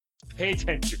Pay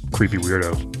attention. Creepy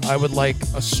weirdo. I would like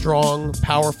a strong,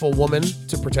 powerful woman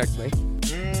to protect me.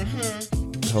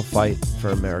 He'll fight for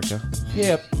America.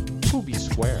 Yep. Poopy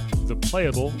square. The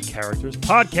Playable Characters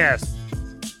Podcast.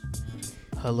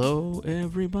 Hello,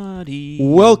 everybody.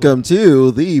 Welcome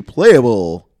to the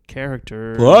Playable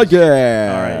Characters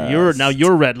Podcast. All right,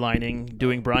 you're redlining,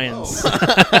 doing Brian's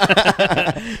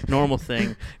normal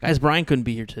thing, guys. Brian couldn't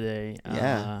be here today.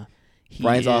 Yeah.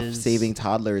 Brian's off saving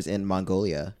toddlers in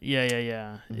Mongolia.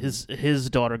 Yeah. His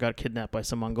daughter got kidnapped by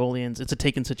some Mongolians. It's a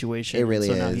taken situation. It really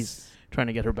so is. Now he's trying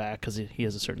to get her back because he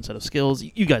has a certain set of skills.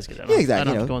 You guys get that. Yeah, exactly. I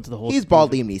don't have to go into the whole. He's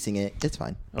bald Liam Neesoning it. It's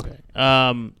fine. Okay.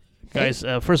 Guys,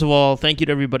 first of all, thank you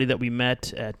to everybody that we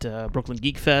met at Brooklyn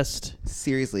Geek Fest.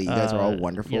 Seriously, you guys are all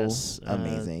wonderful, yes,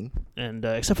 amazing. And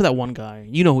except for that one guy.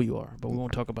 You know who you are, but we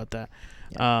won't talk about that.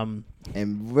 Yeah.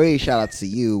 And very shout out to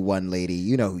you, one lady.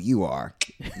 You know who you are.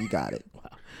 You got it. Wow.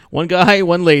 One guy,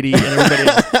 one lady, and everybody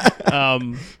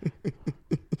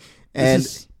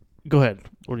else. Go ahead.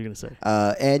 What are you going to say?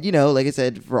 And, like I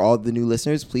said, for all the new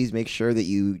listeners, please make sure that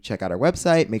you check out our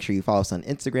website. Make sure you follow us on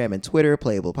Instagram and Twitter,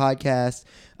 Playable Podcast.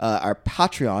 Our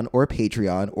Patreon or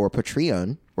Patreon or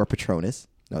Patronus.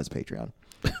 No, it's Patreon.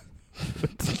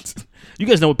 You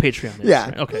guys know what Patreon is. Yeah.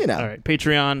 Right? Okay. All right.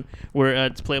 Patreon, where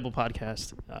it's Playable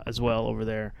Podcast as well over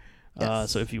there.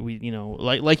 Yes. So if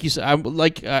like you said,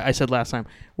 I said last time,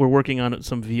 we're working on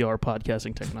some VR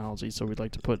podcasting technology. So we'd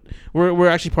like to put. We're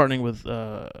actually partnering with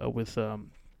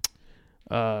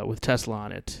Tesla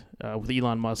on it. With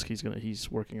Elon Musk, he's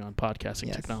working on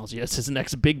podcasting technology. That's his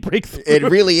next big breakthrough. It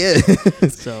really is.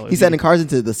 So he's sending cars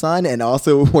into the sun and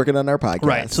also working on our podcast.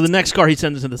 Right. So the next car he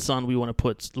sends into the sun, we want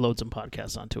to load some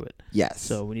podcasts onto it. Yes.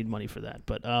 So we need money for that.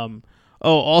 But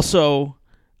also.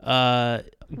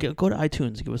 Go to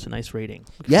iTunes, give us a nice rating.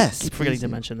 Yes. I keep forgetting to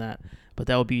mention that. But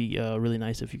that would be really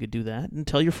nice if you could do that. And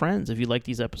tell your friends if you like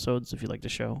these episodes, if you like the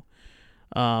show.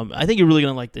 I think you're really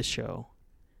going to like this show,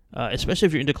 especially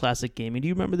if you're into classic gaming. Do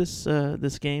you remember this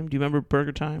game? Do you remember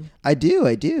Burger Time? I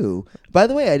do. By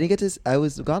the way, I didn't get to. I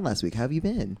was gone last week. How have you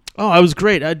been? Oh, I was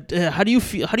great. How do you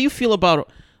feel about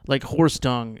like horse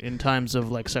dung in times of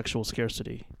like sexual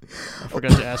scarcity? I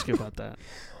forgot to ask you about that.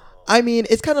 I mean,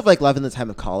 it's kind of like Love in the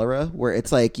Time of Cholera, where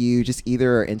it's like you just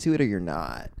either are into it or you're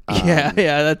not.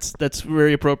 Yeah, that's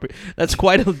very appropriate. That's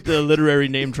quite the literary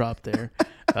name drop there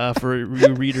for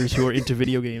you readers who are into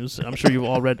video games. I'm sure you've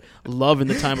all read Love in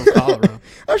the Time of Cholera.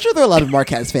 I'm sure there are a lot of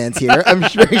Marquez fans here. I'm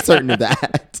very certain of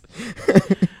that.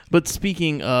 But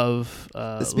speaking of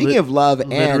love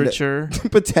literature,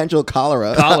 and potential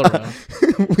cholera,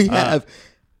 we have.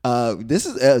 This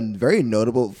is very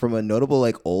notable from a notable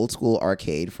like old school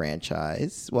arcade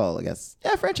franchise. Well, I guess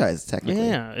franchise technically.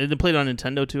 Yeah, it played on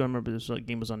Nintendo too. I remember this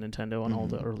game was on Nintendo on all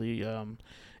the early.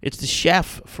 It's the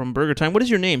chef from Burger Time. What is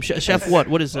your name, Chef? What?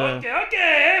 What is?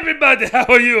 Okay, everybody, how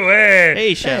are you?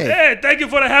 Hey, Chef. Hey, thank you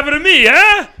for having me,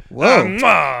 huh?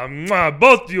 Whoa.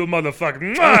 Both of you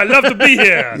motherfuckers. I love to be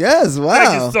here. Yes, wow.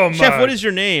 Thank you so much. Chef, what is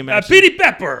your name? Peanut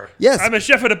Pepper. Yes. I'm a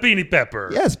chef of the Peanut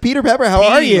Pepper. Yes, Peter Pepper, how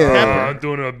are you? Pepper. I'm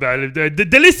doing a bad.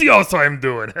 Delicioso I'm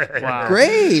doing. Wow.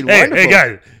 Great, Hey, wonderful.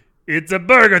 guys. It's a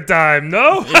burger time,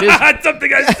 no? It is. That's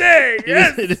something I say.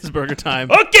 Yes. It is Burger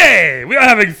Time. Okay, we are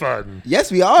having fun.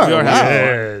 Yes, we are. We are Wow.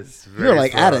 having Yes. You're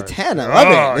like out of 10. I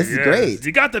love it. This is great.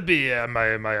 You got to be I'm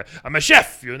a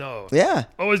chef, Yeah.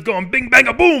 Always going bing bang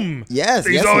a boom. Yes.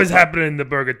 Things yes, always yes. happening in the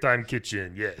Burger Time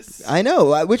kitchen. Yes. I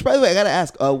know. Which, by the way, I got to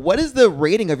ask, what is the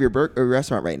rating of your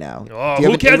restaurant right now? Oh, Do you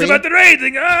who have an cares A about the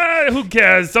rating? Who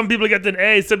cares? Some people get an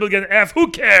A, some people get an F. Who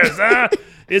cares?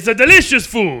 It's a delicious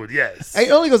food. Yes. It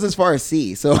only goes as far as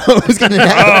C, so I was going to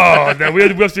ask. Oh, then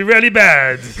we must be really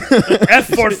bad.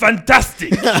 F for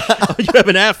fantastic. You have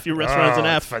an F. Your restaurant's an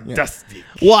F. Fantastic.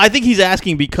 Well, I think he's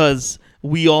asking because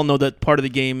we all know that part of the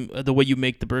game, the way you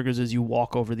make the burgers is you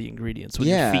walk over the ingredients with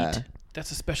your feet.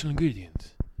 That's a special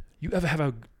ingredient. You ever have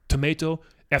a tomato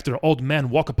after an old man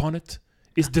walk upon it?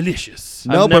 It's delicious.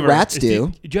 No, I've but never- rats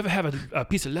do. Did you ever have a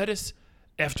piece of lettuce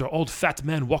after an old fat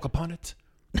man walk upon it?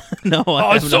 No,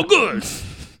 Oh, it's so good.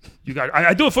 You got.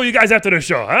 I do it for you guys after the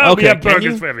show, huh? Okay, We have can burgers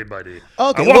you? for everybody.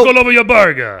 Okay, I walk all over your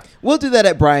burger. We'll do that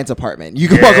at Brian's apartment. You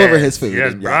can walk over his food.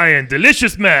 Yes, and- Brian,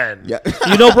 delicious man. Yeah.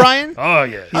 You know Brian? Oh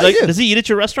yes. do. Does he eat at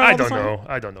your restaurant? I all the don't time? know.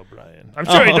 I don't know, Brian. I'm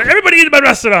sure okay. everybody eat at my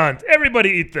restaurant.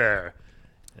 Everybody eat there.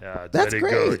 Yeah, That's very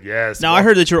great. good. Yes. Now I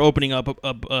heard that you're opening up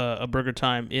a Burger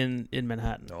Time in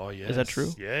Manhattan. Oh yes. Is that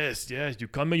true? Yes. You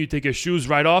come in, you take your shoes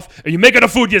right off, and you make it the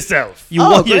food yourself. You Oh,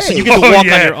 walk, great. so you get to Oh, walk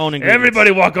yeah. on your own ingredients. Everybody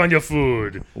walk on your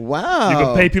food. Wow. You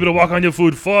can pay people to walk on your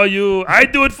food for you. I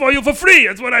do it for you for free.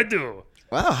 That's what I do.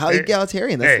 Wow, how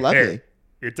egalitarian. That's Hey, lovely. hey,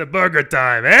 it's a burger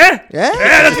time, eh? Yeah.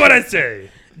 Yeah, that's what I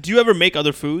say. Do you ever make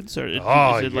other foods, or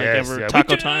Oh, is it like yes, ever yeah.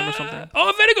 taco We time or something?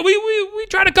 Oh, very good. We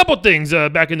tried a couple things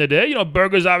back in the day. You know,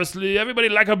 burgers, obviously. Everybody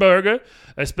like a burger,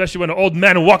 especially when an old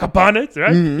man walk upon it,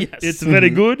 right? Yes. It's very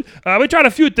good. We tried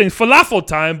a few things. Falafel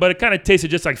time, but it kind of tasted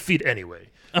just like feet anyway.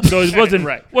 So it wasn't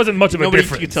Right. wasn't much of a Nobody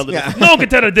difference. could tell the difference. No one can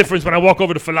tell the difference when I walk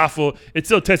over to falafel. It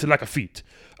still tasted like a feet.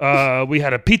 We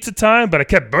had a pizza time, but I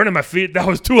kept burning my feet. That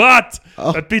was too hot.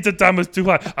 The pizza time was too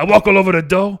hot. I walk all over the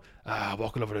dough.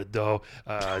 Walking over the dough.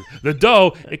 The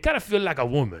dough, it kind of feels like a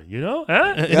woman, you know?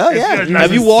 Huh? Yeah, It yeah. feels nice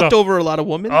Have you and walked soft. over a lot of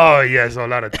women? Oh, yes, a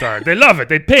lot of times. They love it.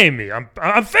 They pay me.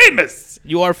 I'm famous.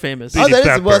 You are famous. Oh, that is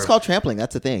Pepper. well. It's called trampling.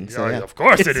 That's a thing. So Oh, yeah. Of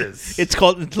course it is. It's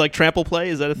called it's like trample play.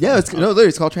 Is that a thing? Yeah, it's literally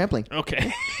it's called trampling.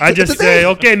 Okay. I just It's a say, thing.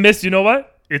 okay, miss, you know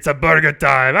what? It's a burger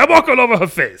time. I walk all over her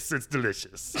face. It's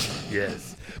delicious.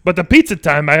 Yes. But the pizza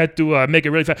time, I had to make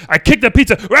it really fast. I kicked the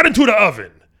pizza right into the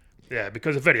oven. Yeah,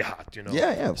 because it's very hot, you know.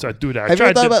 Yeah, yeah. So I do that. I Have you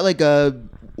ever tried thought to- about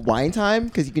like wine time?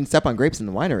 Because you can step on grapes in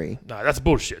the winery. Nah, that's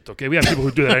bullshit, okay? We have people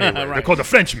who do that anyway. They're Right. called the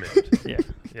Frenchmen. Yeah.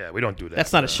 Yeah, we don't do that.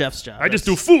 That's not a chef's job. I just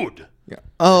do food. Yeah.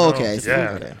 Oh, okay. So,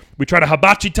 Yeah. okay. We tried a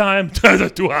hibachi time.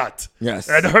 That's too hot. Yes.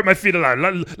 It hurt my feet a lot.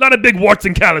 Lot of big warts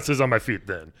and calluses on my feet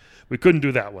then. We couldn't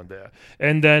do that one there.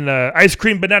 And then ice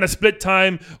cream banana split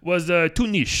time was too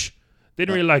niche. They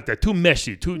didn't really like that. Too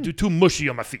meshy, too mushy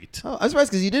on my feet. Oh, I'm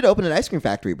surprised because you did open an ice cream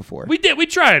factory before. We did. We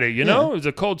tried it, you know. It was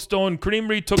a Cold Stone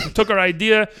Creamery. Took our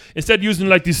idea. Instead of using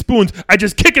like these spoons, I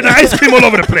just kick the ice cream all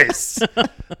over the place.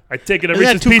 I take it at Isn't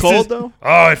that Reese's too Pieces. cold, though?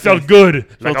 Oh, it felt good.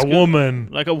 Like Felt a good. woman.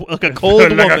 like a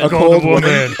cold like woman. a cold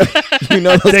woman. You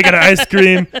know, those- Take it ice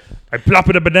cream. I plop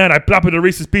it a banana. I plop it a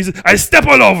Reese's Pieces. I step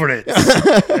all over it.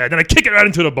 And then I kick it right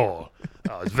into the bowl.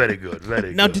 Oh, it's very good.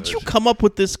 Very Now, good. did you come up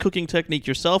with this cooking technique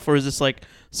yourself, or is this like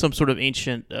some sort of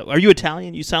ancient? Are you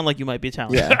Italian? You sound like you might be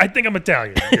Italian. Yeah. I think I'm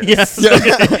Italian. Yes.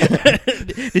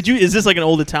 Did you? Is this like an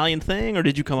old Italian thing, or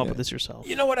did you come up with this yourself?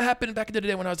 You know what happened back in the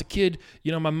day when I was a kid?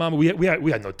 You know, my mom, we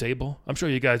had no table. I'm sure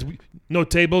you guys, no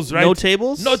tables, right? No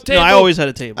tables. No No, table. I always had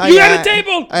a table. You yeah, had a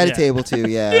table? I had Yeah. a table too.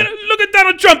 Yeah. Look at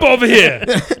Donald Trump over here.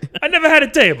 I never had a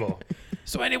table.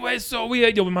 So anyway,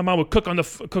 my mom would cook on the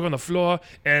floor,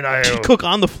 and I Cook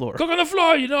on the floor. cook on the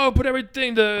floor. You know, put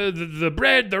everything, the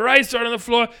bread, the rice out on the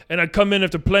floor, and I'd come in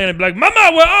after playing and be like,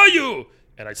 "Mama, where are you?"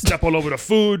 And I'd step all over the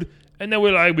food, and then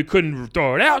we couldn't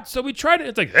throw it out, so we tried it.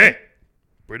 It's like, hey,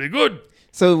 pretty good.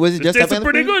 So was it It just tasted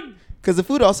pretty good. Because the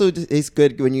food also is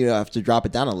good when you have to drop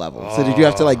it down a level. So did you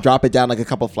have to like drop it down like a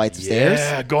couple flights of stairs?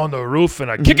 Yeah, go on the roof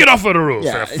and I kick it off of the roof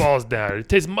Yeah. and it falls down. It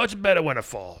tastes much better when it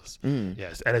falls.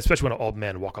 Yes, and especially when an old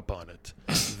man walk upon it.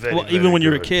 Very, Well, very even when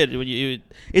you're a good. kid,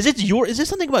 is this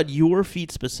something about your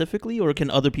feet specifically, or can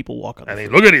other people walk on? I them?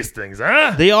 mean, look at these things,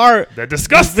 huh? They are. They're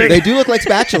disgusting. They do look like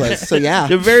spatulas. So yeah.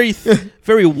 They're very,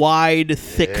 very wide,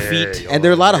 thick feet. And there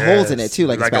are a lot of holes in it, too,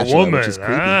 like a spatula, woman, which is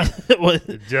creepy. huh?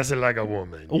 What- Just like a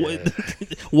woman. Yeah.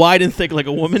 Wide and thick like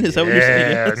a woman. Is that what you're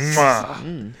saying? Yeah, Yes.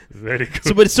 mwah. Very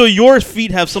good. So your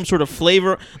feet have some sort of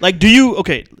flavor. Like, do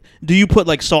you put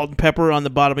like salt and pepper on the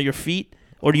bottom of your feet,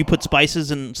 or do you put spices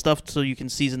and stuff so you can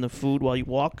season the food while you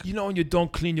walk? You know when you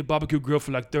don't clean your barbecue grill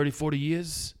for like 30, 40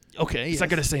 years? Okay, It's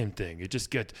like the same thing. You just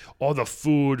get all the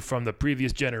food from the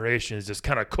previous generations just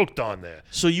kind of cooked on there.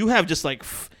 so you have just like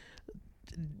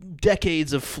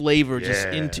decades of flavor just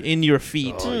Yeah. in your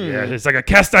feet. Oh, yeah. It's like a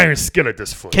cast iron skillet,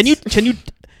 this foot. Can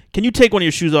you take one of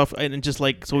your shoes off and just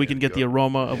like so we can get the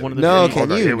aroma of one of the No, feet? can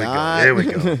Hold on, you here we not? go. Here we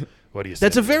go. What do you say?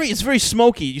 That's it's very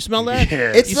smoky. You smell that?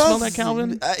 Yeah. It You smell smells, that,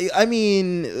 Calvin? I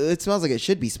mean, it smells like it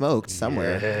should be smoked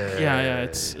somewhere. Yeah.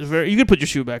 It's very. You could put your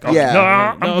shoe back on. Yeah. No,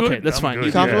 I'm No, okay, good. that's I'm fine. good,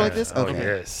 You comfortable yeah. like this? Oh, Okay.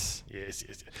 yes.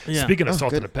 Yeah. Speaking of Oh,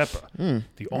 salt good. and pepper,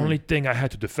 the only thing I had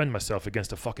to defend myself against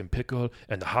the fucking pickle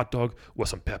and the hot dog was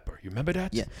some pepper. You remember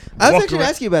that? Yeah. I was Walk actually around-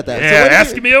 asking you about that. Yeah, So what did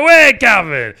asking me away,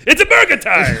 Calvin. It's a burger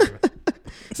time.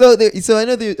 So I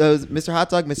know Mr. Hot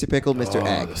Dog, Mr. Pickle, Mr. Oh,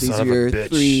 Egg. the These son are of a your bitch.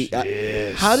 three.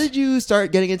 Yes. How did you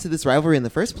start getting into this rivalry in the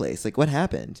first place? Like, what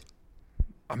happened?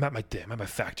 I'm at my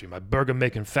factory, my burger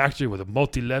making factory with a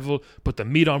multi-level. Put the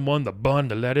meat on one, the bun,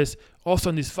 the lettuce. All of a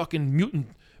sudden, these fucking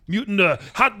mutant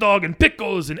hot dog and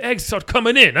pickles and eggs start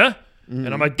coming in, huh?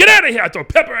 And I'm like, get out of here! I throw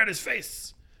pepper at his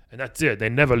face, and that's it. They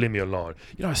never leave me alone.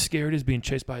 You know how scary it is being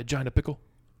chased by a giant pickle?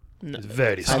 No. It's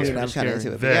very I scary. mean, I'm kind of into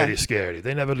it. but Very yeah. scary.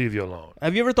 They never leave you alone.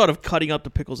 Have you ever thought of cutting up the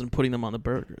pickles and putting them on the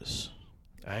burgers?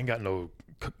 I ain't got no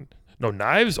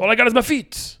knives. All I got is my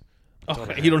feet.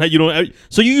 Okay, you don't have.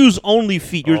 So you use only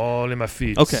feet. You're, All in my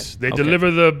feet. Okay, They okay. deliver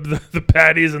the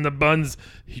patties and the buns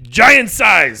giant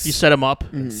size. You set him up.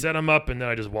 Set them up, and then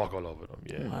I just walk all over them.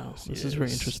 Yeah. Wow, this is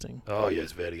very interesting. Oh,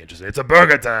 yes, very interesting. It's a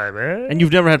burger time, eh? And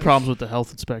you've never had problems with the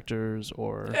health inspectors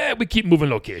or? We keep moving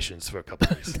locations for a couple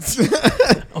of reasons.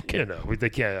 Okay. You know, they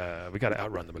can't. We got to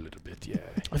outrun them a little bit. Yeah.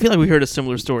 I feel like we heard a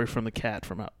similar story from the cat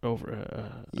from out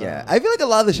over. Yeah, I feel like a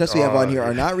lot of the chefs we have on here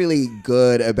are not really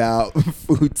good about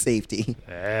food safety.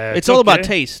 It's all about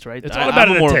taste, right? It's all about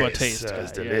I'm the more taste. about taste.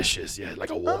 It's delicious. Yeah, like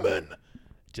a woman.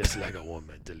 Just like a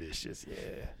woman. Delicious. Yeah.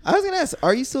 I was gonna ask,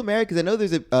 are you still married? Because I know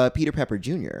there's a Peter Pepper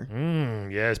Jr.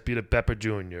 Yes, Peter Pepper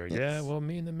Jr. Yeah, well,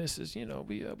 me and the missus, you know,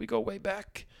 we go way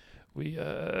back. We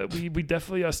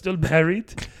definitely are still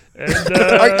married. And,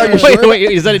 Are you sure?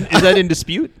 Wait, is that in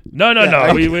dispute? No.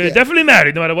 Yeah, We're yeah. definitely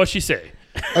married, no matter what she say.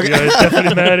 We are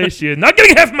definitely married. She is not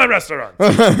getting half my restaurant.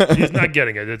 She's not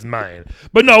getting it. It's mine.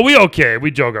 But no, we okay.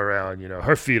 We joke around. You know,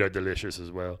 her feet are delicious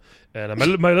as well. And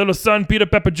my little son, Peter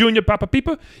Pepper Jr., Papa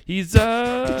Peeper, he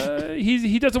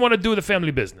doesn't want to do the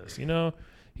family business. You know,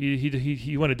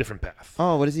 he went a different path.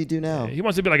 Oh, what does he do now? He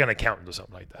wants to be like an accountant or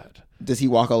something like that. Does he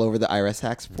walk all over the IRS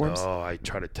tax forms? No, I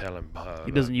try to tell him.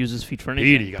 He doesn't use his feet for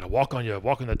anything. Petey, you got to walk on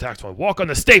the tax form, walk on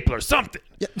the stapler, something.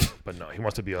 Yeah. But no, he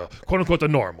wants to be a quote unquote a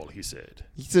normal. He said.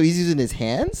 So he's using his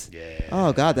hands? Yeah.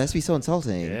 Oh God, that's be so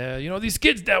insulting. Yeah, you know these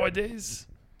kids nowadays,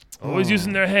 always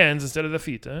using their hands instead of their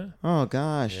feet, huh? Oh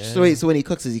gosh. Yeah. So wait, so when he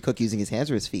cooks, does he cook using his hands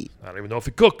or his feet? I don't even know if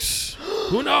he cooks.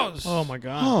 Who knows? Oh my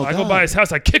god. Oh, I go God. by his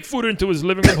house, I kick food into his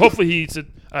living room. Hopefully he eats it.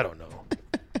 I don't know.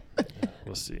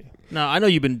 We'll see. Now I know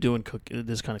you've been doing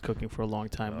this kind of cooking for a long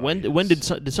time. Oh, when yes.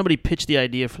 did somebody pitch the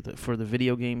idea for the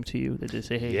video game to you? Did they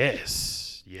say, hey,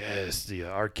 Yes, the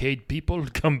arcade people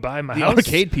would come by my the house.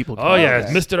 arcade people? Oh, yeah,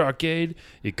 okay. Mr. Arcade.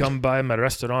 He come by my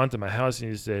restaurant and my house,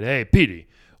 and he said, "Hey, Petey,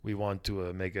 we want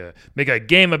to make a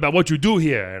game about what you do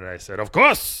here." And I said, "Of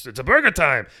course, it's a burger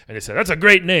time." And he said, "That's a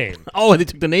great name." Oh, they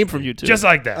took the name from you too. Just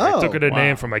like that. I Oh, took the wow.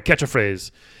 name from my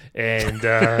catchphrase. And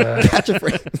Catch a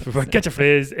phrase. from my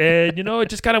catchphrase, and you know, it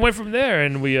just kind of went from there.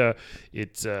 And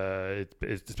it's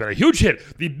been a huge hit,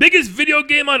 the biggest video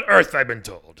game on earth, I've been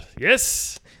told.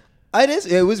 Yes.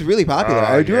 It was really popular. Oh,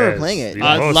 I do remember yes. playing it.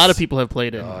 Yeah. a lot of people have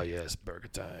played it. Oh yes, burger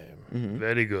time. Mm-hmm.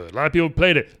 Very good. A lot of people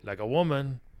played it like a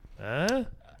woman. Huh?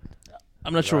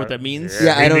 I'm not sure what that means.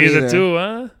 Yeah, me I don't neither either. too,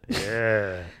 huh?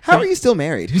 Yeah. How are you still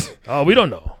married? Oh, we don't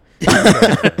know.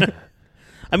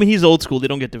 I mean, he's old school. They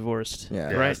don't get divorced. Yeah.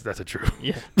 Yeah, Right. that's a true.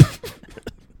 Yeah.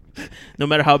 No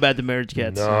matter how bad the marriage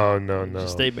gets. No.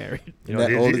 Just stay married. You know, that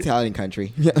the- old the- Italian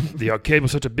country. Yeah. The arcade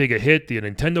was such a big a hit. The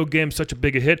Nintendo game such a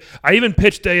big a hit. I even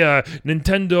pitched a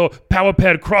Nintendo Power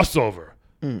Pad crossover.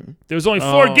 There was only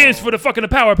 4 Oh. games for the fucking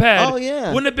Power Pad. Oh, yeah.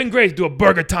 Wouldn't it have been great to do a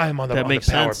burger time on the, That on the makes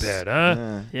Power sense. Pad, huh?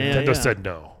 Yeah. Yeah, Nintendo yeah. said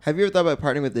no. Have you ever thought about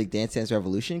partnering with like Dance Dance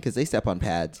Revolution? Because they step on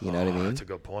pads. You know what I mean? That's a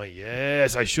good point.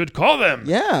 Yes, I should call them.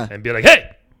 Yeah. And be like,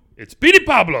 hey, it's Petey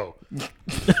Pablo.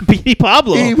 P.D.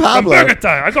 Pablo. Petey From Pablo. Burger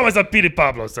Time. I call myself Petey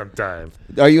Pablo sometime.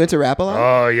 Are you into rap a lot?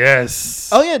 Oh, yes.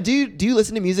 Oh yeah. Do you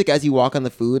listen to music as you walk on the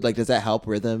food? Like, does that help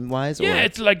rhythm wise? Yeah,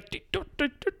 it's like,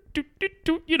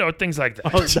 you know, things like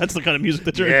that. Oh, that's the kind of music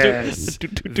that you're Yes.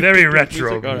 into. Very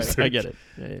retro All right, music. I get it.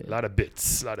 Yeah, yeah, A lot of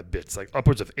bits, like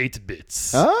upwards of 8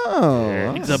 bits. Oh.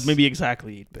 Yeah. yeah. Maybe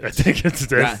exactly 8 bits. I think that's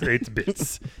Yeah. 8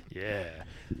 bits. Yeah.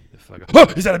 Oh,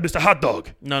 is that a Mr. Hot Dog?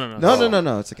 No.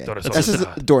 No. It's okay. Thought I saw That's just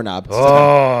Mr. a doorknob.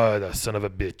 Oh, the son of a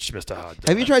bitch, Mr. Hot Dog.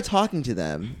 Have you tried talking to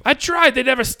them? I tried. They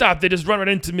never stop. They just run right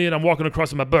into me, and I'm walking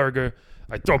across with my burger.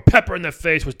 I throw pepper in their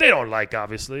face, which they don't like,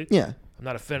 obviously. Yeah. I'm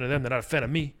not a fan of them. They're not a fan of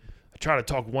me. I try to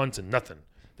talk once and nothing.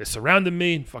 They surrounded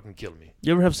me and fucking killed me.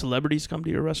 You ever have celebrities come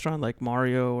to your restaurant, like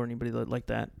Mario or anybody like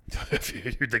that? If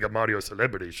you think of Mario a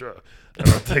celebrity, sure. I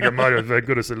don't think of Mario as very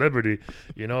good a celebrity,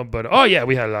 you know. But oh yeah,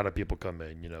 we had a lot of people come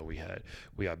in. You know, we had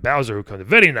Bowser who comes.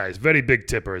 Very nice, very big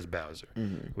tipper is Bowser.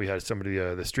 We had some of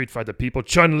the Street Fighter people.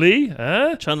 Chun-Li,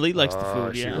 huh? Chun-Li likes the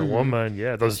food, She's yeah. a woman,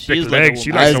 yeah. Those She big is like a legs. She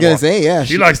woman. likes I was to gonna walk. say, yeah.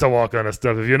 She likes to walk on her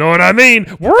stuff, if you know what I mean.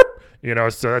 Whoop! You know,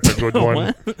 so that's a good one.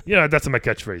 What? Yeah, that's my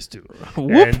catchphrase too.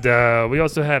 Whoop. And we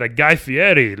also had a Guy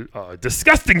Fieri,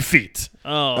 disgusting feet.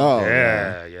 Oh.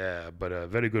 Yeah. But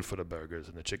very good for the burgers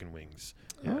and the chicken wings.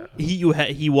 Yeah.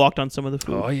 He walked on some of the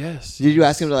food. Oh yes. Did you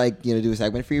ask him to like do a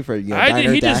segment for you for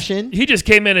Diner Dash In? He just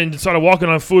came in and started walking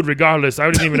on food regardless. I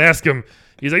didn't even ask him.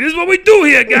 He's like, "This is what we do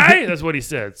here, guy." That's what he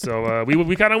said. So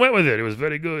we kind of went with it. It was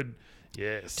very good.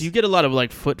 Yes. Do you get a lot of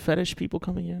like foot fetish people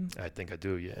coming in? I think I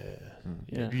do. Yeah.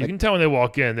 Yeah. You can tell when they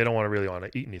walk in, they don't want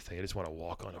to eat anything. They just want to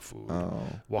walk on the food, Oh.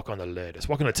 walk on the lettuce,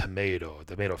 walk on a tomato.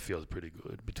 The tomato feels pretty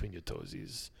good between your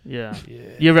toesies. Yeah. Yeah.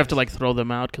 You ever have to like throw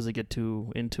them out because they get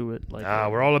too into it? Like,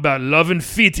 We're all about loving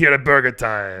feet here at Burger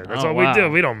Time. That's Oh, what wow. we do.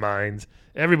 We don't mind.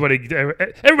 Everybody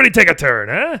take a turn,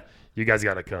 huh? You guys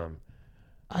gotta come.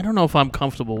 I don't know if I'm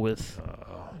comfortable with.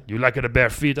 You like it a bare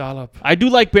feet, Olap? I do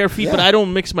like bare feet, but Yeah. I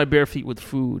don't mix my bare feet with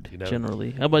food You never-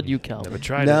 generally. How about you, Calvin? Never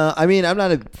tried No, I mean, I'm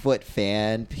not a foot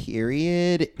fan,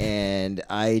 period. And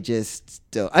I just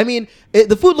don't. I mean,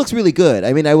 the food looks really good.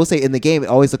 I mean, I will say in the game, it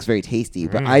always looks very tasty.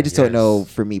 But I just don't yes. know,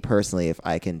 for me personally, if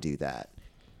I can do that.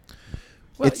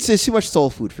 Well, It's just too much soul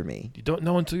food for me. You don't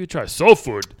know until you try. Soul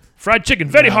food. Fried chicken,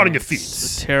 very hard on your feet.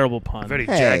 It's a terrible pun. Very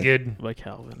Hey. jagged. by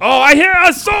Calvin. Oh, I hear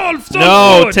a soul.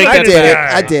 No, food. take Look that at I did it.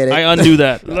 guy. I did it. I undo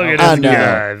that. Look at Oh, this no.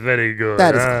 guy. Very good.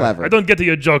 That is clever. I don't get to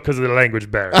your joke because of the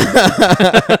language barrier.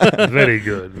 Very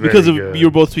good. Very Because of good. you're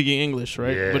both speaking English,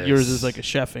 right? But yours Yes. is like a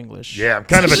chef English. Yeah, I'm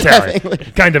kind of Chef Italian.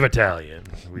 English. Kind of Italian.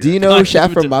 Do you know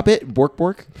Chef from Muppet? Bork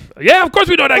Bork? Yeah, of course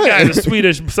we know that guy, the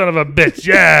Swedish son of a bitch.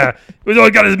 Yeah. He's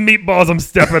always got his meatballs I'm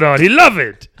stepping on. He love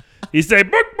it. He say,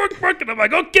 burk, burk, burk. And I'm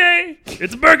like, okay,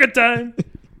 it's burger time.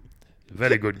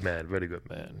 Very good man. Very good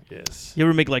man. Yes. You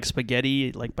ever make like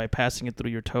spaghetti, like by passing it through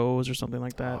your toes or something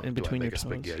like that, in Do I between your make a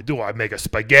toes? spaghetti? Do I make a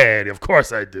spaghetti? Of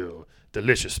course I do.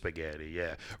 Delicious spaghetti,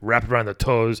 yeah. Wrap it around the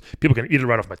toes. People can eat it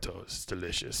right off my toes. It's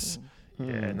delicious.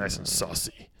 Yeah, nice and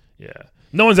saucy. Yeah.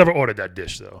 No one's ever ordered that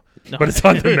dish, though. No. But it's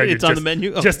on the menu. It's on the just-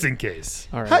 menu? Oh. Just in case.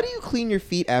 All right. How do you clean your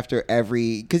feet after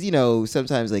every? Because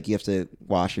sometimes like you have to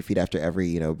wash your feet after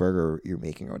every burger you're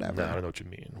making or whatever. No, I don't know what you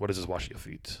mean. What is this washing your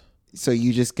feet? So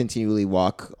you just continually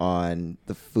walk on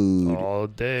the food. All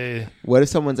day. What if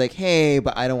someone's like, "Hey,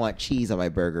 but I don't want cheese on my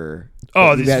burger." Oh,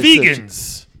 But these you guys still-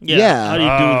 vegans. Yeah. How do you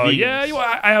do Oh, with vegans?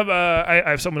 yeah. I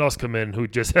have someone else come in who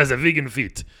just has a vegan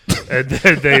feet, and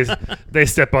they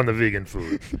step on the vegan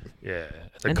food. Yeah,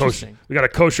 the kosher. Interesting. We got a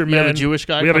kosher You man. have a Jewish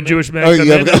guy We have a come in? Jewish man. Oh, come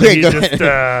you in, have- and okay, he go just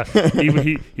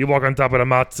ahead. he walk on top of the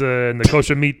matzah and the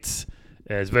kosher meats.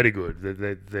 Yeah, it's very good.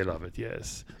 They love it.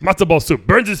 Yes, matzah ball soup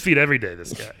burns his feet every day.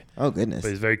 This guy, Oh goodness! but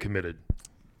he's very committed.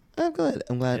 I'm glad.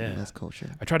 Yeah. That's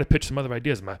kosher. I try to pitch some other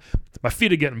ideas. My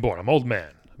feet are getting bored. I'm an old man.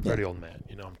 I'm a very old man.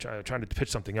 I'm trying to pitch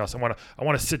something else. I want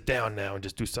to sit down now and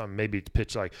just do something. Maybe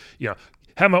pitch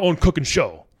have my own cooking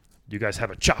show. You guys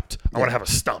have it chopped. I want to have a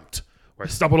stumped where I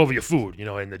stump all over your food.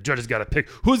 And the judges got to pick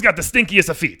who's got the stinkiest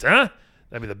of feet, huh?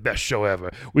 That'd be the best show ever.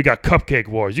 We got cupcake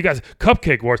wars. You guys,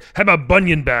 cupcake wars. How about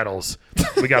bunion battles?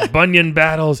 We got bunion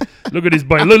battles. Look at these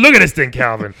bunions. Look at this thing,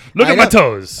 Calvin. Look I at my know.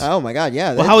 toes. Oh my god!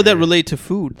 Yeah. Well, how would that relate to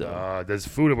food, though? There's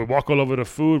food. We walk all over the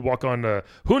food. Walk on the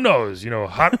who knows?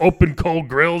 Hot open coal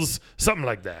grills, something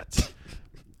like that,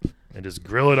 and just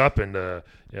grill it up. And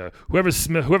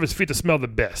whoever's feet to smell the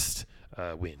best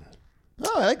win.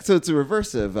 Oh, I like. So it's a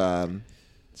reverse of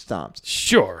stomped.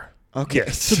 Sure. Okay. So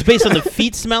Yes. it's based on the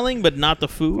feet smelling, but not the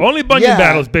food. Only bunion Yeah.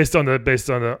 battles based on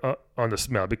the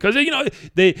smell because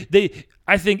they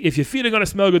I think if your feet are gonna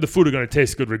smell good, the food are gonna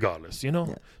taste good regardless.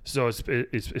 So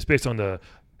it's based on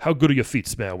how good do your feet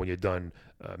smell when you're done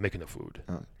making the food.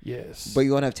 Oh. Yes. But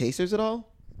you want to have tasters at all?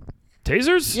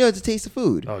 tasers? To taste the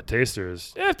food. Oh,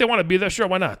 tasters. Yeah, if they want to be there, sure,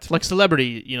 why not? Like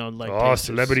celebrity, like. Oh, tasters.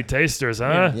 celebrity tasters,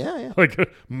 huh? Yeah. Like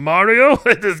Mario?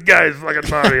 This guy's fucking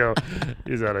Mario.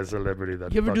 He's not a celebrity.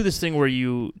 That You ever fuck- do this thing where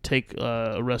you take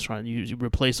a restaurant, you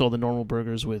replace all the normal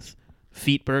burgers with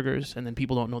feet burgers, and then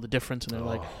people don't know the difference, and they're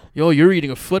like, "Yo, you're eating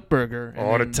a foot burger." And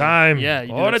All the then- time. Yeah, you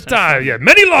do all that the kind of time. stuff. Yeah,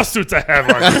 many lawsuits I have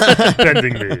on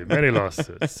pending me. Many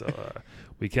lawsuits. So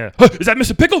we can't. Is that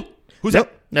Mr. Pickle? Who's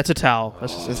that? That's a towel.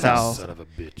 That's just a towel. Son of a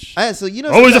bitch. So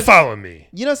Always a sometimes- following me.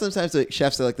 Sometimes the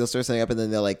chefs are they'll stir something up and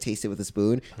then they'll taste it with a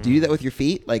spoon. Do you do that with your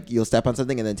feet? Like you'll step on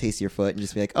something and then taste your foot and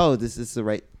just be like, "Oh, this is the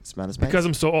right amount of spice." Because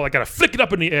I'm so old, I gotta flick it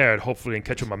up in the air and hopefully and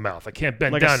catch it with my mouth. I can't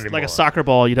bend Like down a, anymore. like a soccer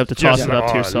ball, you'd have to toss Just it up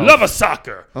like, to I yourself. love a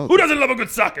soccer. Oh. Who doesn't love a good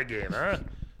soccer game, huh?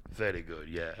 Very good.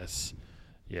 Yes.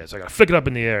 Yeah. So I gotta flick it up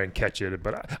in the air and catch it.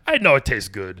 But I know it tastes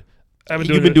good. I've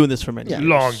You've been doing this for many Yeah. years.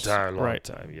 long time. Right.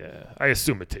 Yeah. I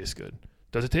assume it tastes good.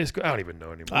 Does it taste good? I don't even know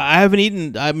anymore. I haven't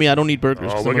eaten. I mean, I don't eat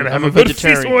burgers. Oh, 'cause we're I'm gonna a, have I'm a good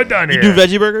vegetarian. feast when we're done You here. do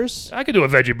veggie burgers? I could do a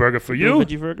veggie burger for Do you. a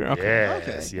veggie burger? Okay.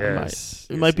 Yes. Okay. Yes.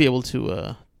 We might be able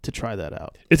to try that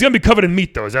out. It's gonna be covered in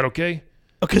meat, though. Is that okay?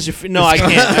 Because no, I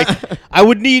can't. I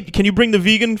would need. Can you bring the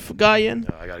vegan guy in?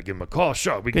 I gotta give him a call.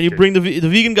 Sure. We Can you bring the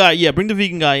vegan guy? Yeah, bring the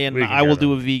vegan guy in. We can I will get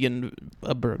do him. a vegan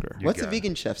burger. You What's the got it.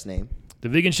 vegan chef's name? The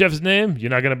vegan chef's name?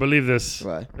 You're not gonna believe this.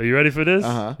 What? Are you ready for this?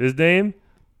 Uh-huh. His name?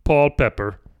 Paul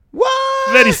Pepper. What?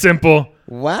 Very simple.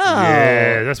 Wow.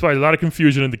 Yeah, that's why a lot of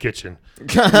confusion in the kitchen.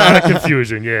 A lot of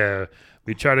confusion. Yeah,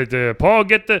 we try to do, Paul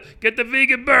get the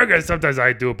vegan burger. Sometimes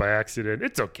I do it by accident.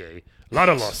 It's okay. A lot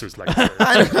of lawsuits like that.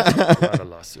 A lot of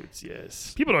lawsuits.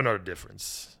 Yes, people don't know the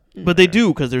difference. But they do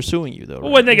because they're suing you, though. Well,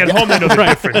 Right? when they get home, they know the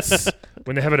difference.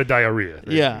 When they have a diarrhea.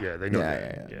 Yeah. they know Yeah,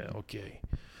 that. yeah, Yeah. Okay.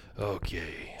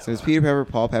 So it's Peter Pepper,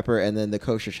 Paul Pepper, and then the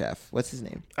kosher chef. What's his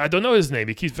name? I don't know his name.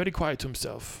 He keeps very quiet to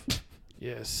himself.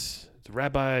 Yes. It's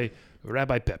Rabbi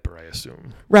Pepper, I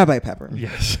assume. Rabbi Pepper.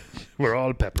 Yes, we're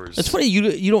all peppers. It's funny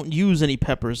you don't use any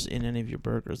peppers in any of your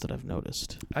burgers that I've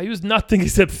noticed. I use nothing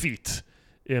except feet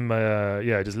in my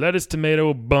just lettuce,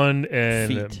 tomato, bun, and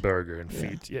Feet. burger and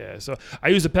feet. Yeah, so I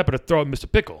use the pepper to throw at Mr.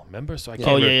 Pickle. Remember? So I can't.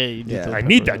 Oh yeah, you do Yeah. put I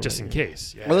need peppers that just in over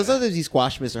case. Yeah. Well, there's others you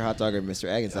squash Mr. Hot Dog or Mr.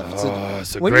 Egg and stuff. Oh,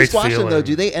 it's a when you great squash them, though, feeling.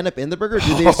 do they end up in the burger? Or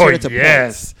do they just turn into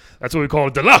yes, that's what we call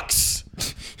deluxe.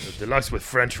 The deluxe with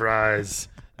French fries.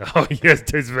 Oh yes,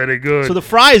 tastes very good. So the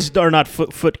fries are not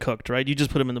foot cooked, right? You just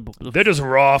put them in the they're just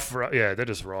raw. They're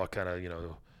just raw, kind of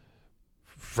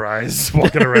fries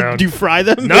walking around. Do you fry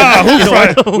them? No, who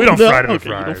fry? We don't No? fry them with Okay,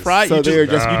 you don't fries. fry. So you they're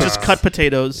just, just- you just cut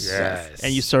potatoes Yes.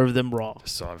 and you serve them raw.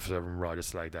 So I serve them raw,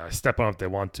 just like that. I step on them if they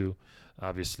want to,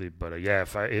 obviously. But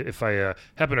if I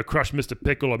happen to crush Mr.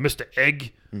 Pickle or Mr.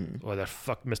 Egg or that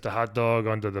fuck Mr. Hot Dog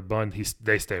under the bun,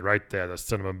 they stay right there. That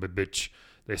son of a bitch.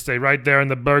 They stay right there in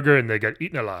the burger and they get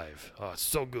eaten alive. Oh, it's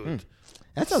so good.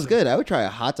 That sounds good. I would try a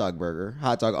hot dog burger.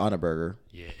 Hot dog on a burger.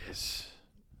 Yes.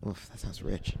 Oof, that sounds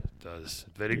rich. It does.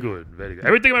 Very good. Very good.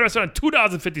 Everything in my restaurant,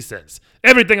 $2.50.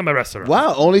 Everything in my restaurant.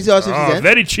 Wow, only $2.50. Oh,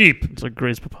 very cheap. It's like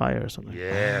Gray's Papaya or something.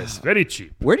 Yes, very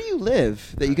cheap. Where do you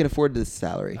live that you can afford this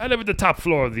salary? I live at the top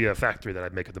floor of the factory that I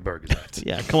make the burgers at.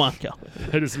 Yeah, come on, Calvin.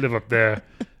 I just live up there.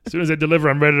 As soon as they deliver,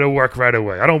 I'm ready to work right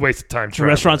away. I don't waste time The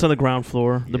traveling. restaurant's on the ground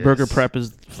floor. The burger Yes. prep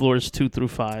is floors 2 through You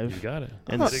 5, got it.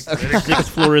 and the Very, sixth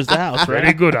floor is the house, very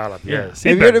right? good, Olive. Yes.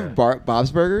 Have you heard of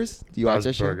Bob's Burgers? Do you watch Bob's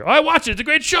that show? Burger. Oh, I watch it. It's a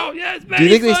great show. Yeah, it's very Do you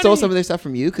think they stole funny. some of their stuff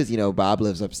from you? Because, Bob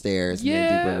lives upstairs and they do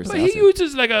Yeah, burgers. but he downstairs.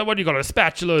 uses like a, what do you call it, a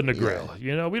spatula and a grill.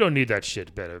 We don't need that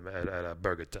shit at a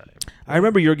burger time. I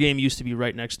remember your game used to be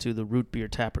right next to the root beer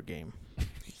tapper game.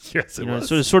 Yes, it was.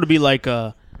 So it sort of be like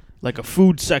a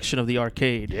food section of the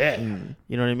arcade. Yeah.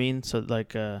 You know what I mean? So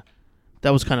like that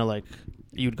was kind of like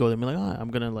you'd go there and be like, I'm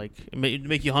gonna like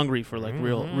make you hungry for like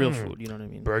real food. You know what I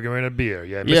mean? Burger and a beer.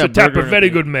 Yeah, Yeah, Mr. Tapper, burger and a very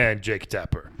beer. good man, Jake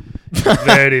Tapper.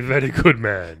 Very, very good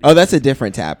man. Oh, that's a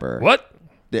different Tapper. What?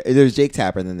 There's Jake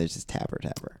Tapper and then there's just Tapper.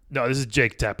 No, this is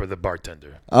Jake Tapper, the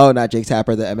bartender. Oh, not Jake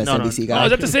Tapper, the MSNBC Oh, guy.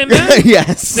 is that the same name?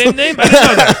 Yes. Same name? I didn't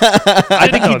know that. I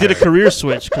think he know did a that. career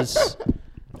switch because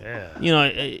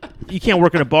Yeah. you can't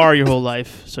work in a bar your whole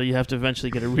life, so you have to eventually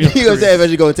get a real. He goes to career.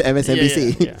 eventually go into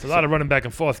MSNBC. Yeah. It's a lot of running back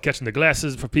and forth, catching the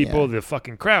glasses for people. Yeah. The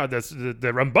fucking crowd,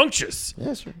 they're rambunctious.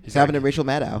 Yeah, sure. He's happening to Rachel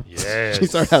Maddow. Yes. She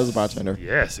started out as a bartender.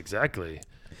 Yes, exactly.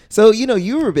 So,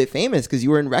 you were a bit famous because you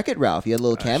were in Wreck-It Ralph. You had a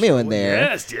little cameo in sure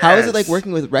there. was. Yes, How was it yes. like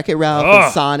working with Wreck-It Ralph Oh.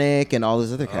 and Sonic and all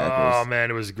those other Oh, characters?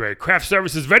 man, it was great. Craft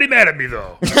Service is very mad at me,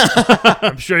 though.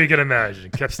 I'm sure you can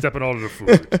imagine. Kept stepping all over the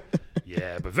food.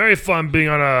 Yeah, but very fun being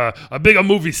on a bigger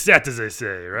movie set, as they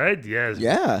say, right? Yes.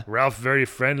 Yeah. Ralph, very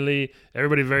friendly.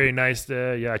 Everybody very nice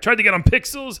there. Yeah, I tried to get on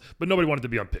Pixels, but nobody wanted to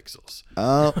be on Pixels.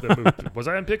 Oh. Was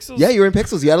I on Pixels? Yeah, you were in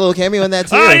Pixels. You had a little cameo in that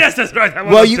too. Oh, yes, that's right. I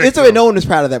was Well, on it's Pixels. okay. No one was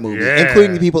proud of that movie, Yeah.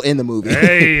 including the people in the movie.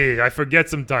 Hey, I forget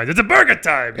sometimes. It's a burger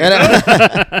time. You And,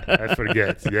 know? I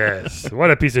forget. Yes. What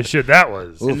a piece of shit that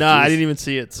was. Oof, Nah, I jeez. didn't even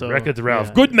see it. So Wreck-It Ralph.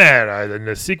 yeah. Good man. And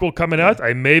the sequel coming out,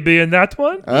 I may be in that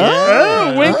one.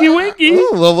 Oh. Winky, winky.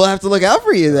 Ooh, well, we'll have to look out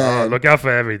for you Oh, then. look out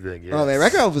for everything. Yes. Oh man,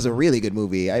 Wreck-It Ralph was a really good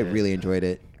movie. I really enjoyed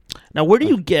it. Now, where do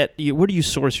you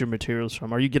source your materials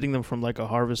from? Are you getting them from like a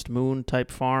Harvest Moon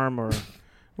type farm, or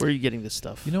where are you getting this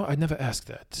stuff? I never asked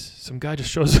that. Some guy just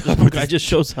shows up with Guy these just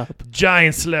shows up.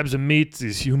 giant slabs of meat,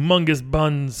 these humongous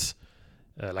buns,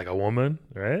 like a woman,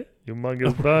 right?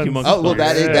 Humongous buns. Humongous Oh well,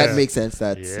 buns. that makes sense.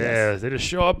 That's Yeah, yes. they just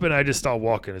show up and I just start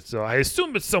walking. So I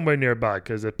assume it's somewhere nearby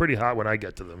because they're pretty hot when I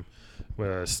get to them.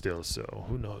 Still, so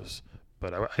who knows?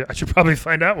 But I should probably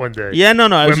find out one day. Yeah, no, I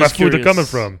where was my just food are curious. coming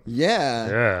from. Yeah.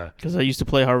 Yeah. Because I used to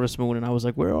play Harvest Moon, and I was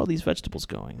like, where are all these vegetables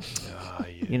going? Ah,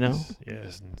 yes. You know?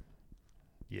 Yes.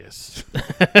 Yes.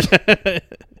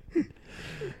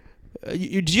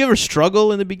 Did you ever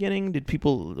struggle in the beginning? Did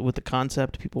people with the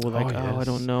concept? People were like, I yes.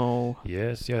 don't know.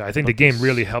 Yes, yeah. I think the game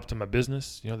really helped in my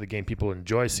business. The game people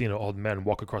enjoy seeing an old man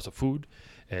walk across the food,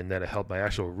 and then it helped my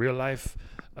actual real life.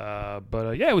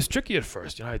 But it was tricky at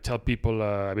first. I tell people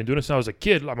I've been doing this since I was a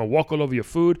kid. I'm gonna walk all over your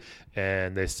food,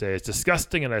 and they say it's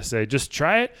disgusting, and I say just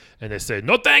try it, and they say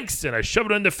no thanks, and I shove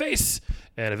it in their face,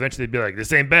 and eventually they'd be like,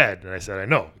 this ain't bad, and I said I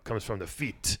know it comes from the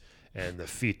feet, and the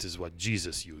feet is what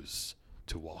Jesus used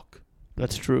to walk.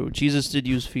 That's true. Jesus did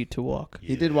use feet to walk.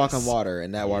 He did walk on Yes. water,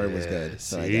 and that water was good. Yes,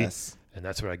 So I see? guess. And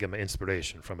that's where I get my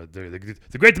inspiration from.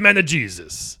 The great man of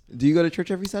Jesus. Do you go to church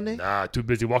every Sunday? Nah, too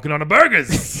busy walking on the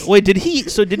burgers. Wait, did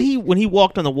he when he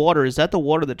walked on the water, is that the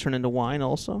water that turned into wine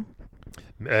also?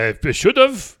 It should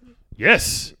have.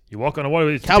 Yes. You walk on the water.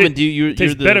 It Calvin, do you you're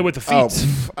tastes the, better with the feet.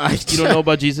 Oh, you don't know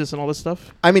about Jesus and all this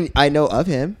stuff? I mean, I know of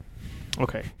him.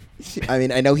 Okay. I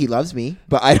mean, I know he loves me,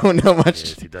 but I don't know much.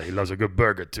 Yes, he does. He loves a good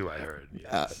burger too. I heard.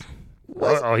 Yes.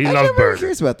 What? He I'm loves very burgers.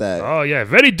 curious about that. Oh yeah,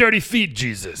 very dirty feet,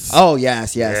 Jesus. Oh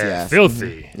yes, yeah, yes.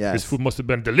 filthy. Yes. His food must have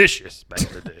been delicious back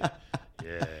in the day.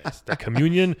 Yes, the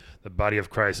communion, the body of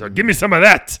Christ. Oh, give me some of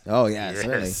that. Oh yeah,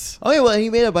 certainly. Yes. Oh yeah, well, he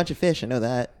made a bunch of fish. I know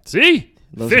that. See,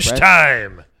 Loaves of fish bread.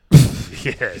 time.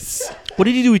 Yes. What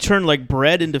did he do? He turned like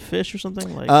bread into fish or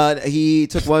something? Like, He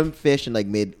took one fish and like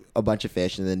made a bunch of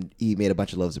fish, and then he made a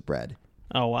bunch of loaves of bread.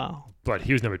 oh wow. But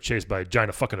he was never chased by a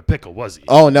giant fucking a pickle, was he?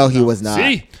 Oh no, he was not.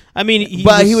 See? I mean,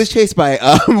 He was chased by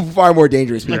far more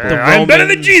dangerous people. Like the I'm better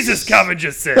than Romans. Jesus, Calvin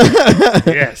just said.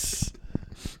 Yes.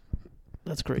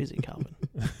 That's crazy, Calvin.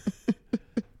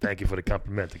 Thank you for the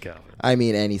compliment to Calvin. I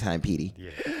mean, anytime, Petey.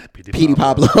 Yeah. Petey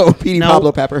Pablo. Petey Now-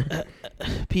 Pablo Pepper.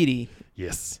 Petey,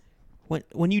 Yes.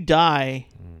 when you die,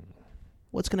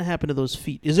 what's going to happen to those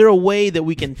feet? Is there a way that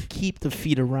we can keep the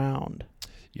feet around?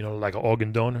 You know, like an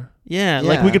organ donor. Yeah,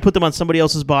 like we Yeah. could put them on somebody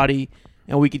else's body,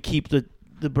 and we could keep the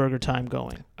burger time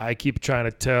going. I keep trying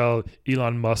to tell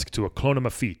Elon Musk to clone my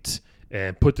feet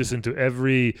and put this into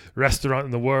every restaurant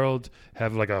in the world.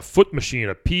 Have like a foot machine,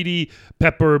 a Petey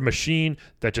Pepper machine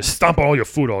that just stomp on all your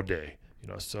food all day. You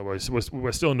know, so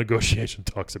we're still in negotiation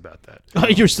talks about that.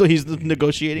 He's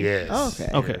negotiating. Yes. Oh, okay.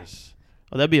 Okay. Yes.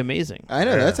 Oh, that'd be amazing. I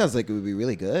know Yeah. that sounds like it would be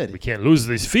really We good. can't lose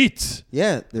these feet.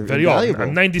 Yeah, they're Very old. valuable.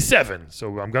 I'm 97,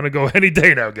 so I'm gonna go any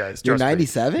day now, guys. You're Trust me.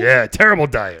 97? Yeah, terrible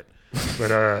diet, but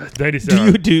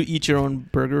 97. Do you eat your own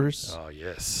burgers? Oh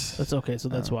yes. That's okay. So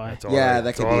that's why. That's all Yeah, I- that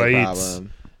that's could all be a I eat.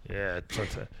 problem. Yeah, try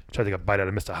to take a bite out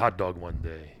of Mr. Hot Dog one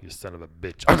day. You son of a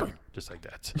bitch. Just like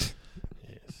that.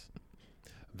 Yes.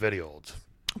 Very old.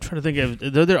 I'm trying to think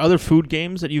of. Are there other food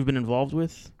games that you've been involved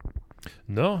with?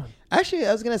 No. Actually,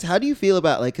 I was gonna ask, how do you feel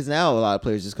about because now a lot of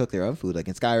players just cook their own food, like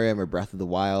in Skyrim or Breath of the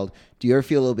Wild. Do you ever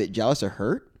feel a little bit jealous or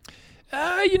hurt?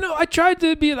 I tried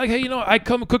to be like, hey, I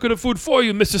come cooking the food for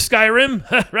you, Mr.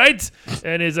 Skyrim, right?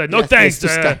 And he's like, no Yes, thanks,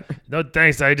 Mr. Skyrim. no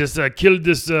thanks. I just killed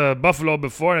this buffalo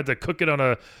before and had to cook it on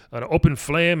an open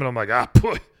flame, and I'm like,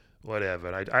 boy,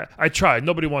 whatever. And I tried.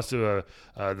 Nobody wants to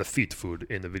defeat food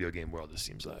in the video game world. It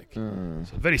seems like so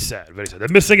very sad, very sad. They're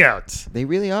missing out. They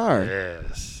really are,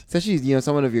 Yes. especially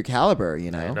someone of your caliber.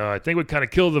 You know, No, I think it would kind of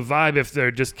kill the vibe if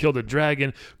they're just killed a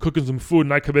dragon, cooking some food,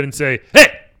 and I come in and say,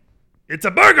 hey, it's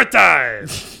a burger time.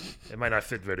 It might not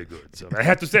fit very good. So I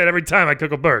have to say it every time I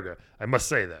cook a burger. I must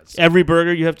say that. So, Every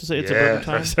burger you have to say it's a burger I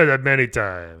time. said that many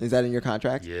times. is that in your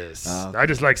contract? Yes. Oh. I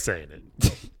just like saying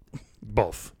it.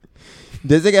 Both.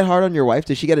 Does it get hard on your wife?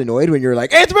 Does she get annoyed when you're like,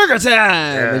 it's burger time?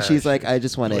 Yeah, And she's like, I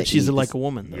just want to. Like she's like a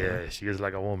woman. Though. Yeah, she is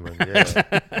like a woman.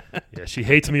 Yeah. Yeah, she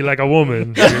hates me like a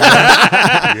woman.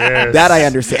 Yes. That I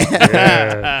understand.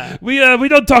 Yeah. We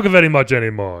don't talk very much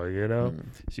anymore,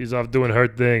 She's off doing her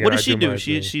thing. What and does I she do? my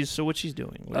thing. She's what she's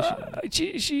doing. What is she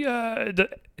doing? She the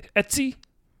Etsy.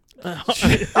 Oh, She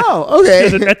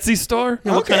has an okay. Etsy store.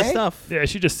 Yeah, what kind of Okay. stuff? Yeah,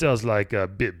 she just sells like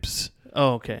bibs,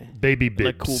 Oh, okay. baby bibs.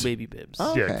 Like cool baby bibs.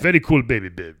 Oh. Yeah, Okay. very cool baby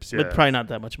bibs. Yeah. But probably not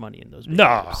that much money in those. Baby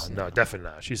No, bibs. no, definitely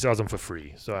not. She sells them for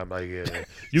free. So I'm like,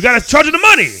 you gotta charge her the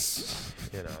money.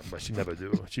 But she never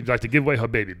do. She'd like to give away her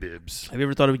baby bibs. Have you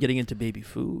ever thought of getting into baby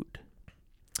food?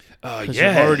 Because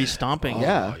Yeah. you're already stomping.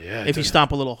 Yeah. Yeah. If you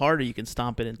stomp a little harder, you can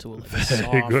stomp it into like a Very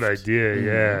soft good idea.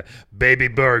 Yeah. Baby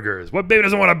burgers. What baby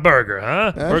doesn't want a burger,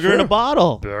 huh? burger in a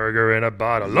bottle. Burger in a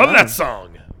bottle. Love that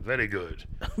song. Very good.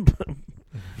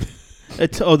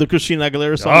 The Christina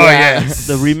Aguilera song. Oh, Yeah. yes.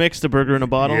 The remix, the burger in a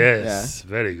bottle. Yes.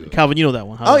 Very good. Calvin, you know that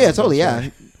one. Huh? Oh yeah, totally. Yeah.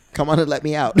 Come on and let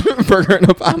me out. Burger in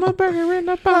a bottle. I'm a burger in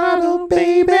a bottle,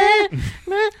 baby.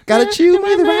 Gotta chew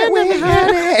me the right way,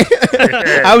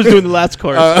 honey. I was doing the last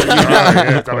chorus. Oh,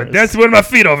 yes. I'm dancing with my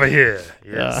feet over here.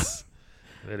 Yes.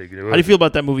 Very good. How do you feel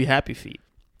about that movie, Happy Feet?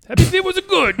 Happy Feet was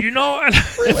good,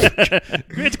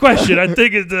 Great question. I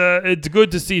think it's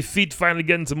good to see Feet finally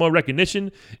getting some more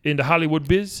recognition in the Hollywood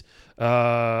biz.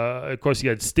 Of course, he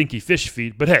had stinky fish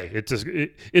feet, but hey,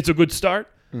 it's a good start.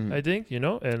 I think And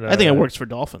I think it works for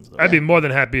dolphins, though. I'd be more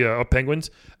than happy, or penguins.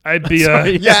 I'd be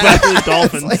Sorry, yeah. yeah,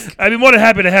 dolphins. It's I'd be more than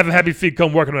happy to have Happy Feet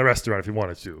come work in a restaurant if he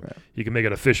wanted to. You can make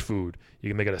it a fish food. You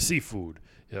can make it a seafood.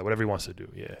 Whatever he wants to do.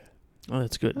 Yeah. Oh,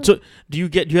 that's good. So, do you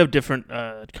have different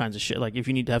kinds of shit? Like, if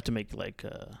you need to have to make like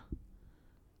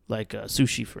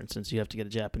sushi, for instance, you have to get a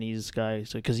Japanese guy,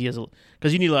 so because you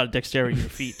need a lot of dexterity in your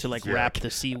feet to like Yeah. wrap the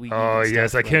seaweed. Oh, and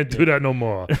yes, stuff, I can't like, do that no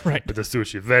more. Right. With the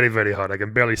sushi. Very, very hard. I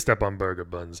can barely step on burger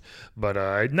buns. But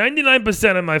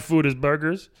 99% of my food is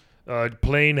burgers.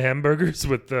 Plain hamburgers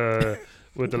with the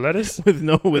lettuce. with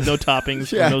no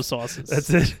toppings, Yeah. with no sauces. That's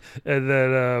it. And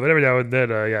then, but every now and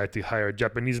then, I have to hire a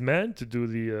Japanese man to do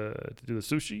the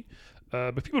sushi.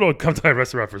 But people don't come to my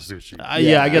restaurant for sushi.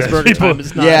 Yeah, I guess Burger People- Time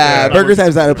is not. Yeah, not Burger what-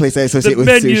 Time's not a place I associate the with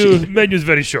sushi. menu's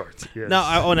very short. Yes. Now,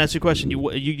 I want to ask you a question.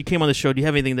 You came on the show. Do you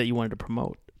have anything that you wanted to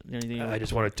promote? Anything you I wanted just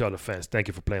to want to tell the fans, thank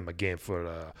you for playing my game for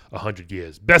 100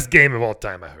 years. Best game of all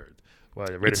time, I heard. Well,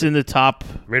 promote? rated, It's in the top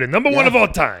rated number one Yeah. of all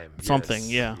time. something.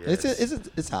 Yes. Yeah. Yes.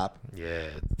 It's top. Yeah,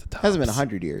 the tops. Hasn't been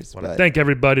 100 years, I want to but thank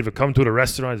everybody for coming to the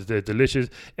restaurant. They're delicious.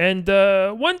 And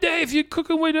one day, if you're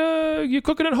cooking you're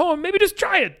cooking at home, maybe just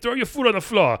try it. Throw your food on the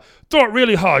floor. Throw it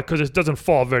really hard because it doesn't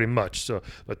fall very much.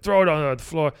 But throw it on the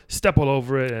floor. Step all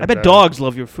over it. And, I bet dogs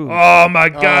love your food. Oh my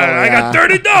God! I got yeah.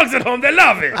 30 dogs at home. They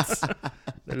love it.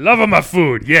 They love my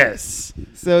food. Yes.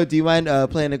 so do you mind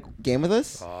playing a game with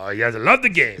us? Oh yes, I love the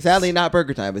game. Sadly, not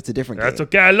Burger Time. It's a different That's game.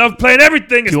 okay. I love playing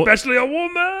everything, you- especially a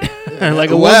woman.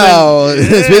 Like a Well, woman.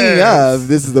 speaking Yes. of,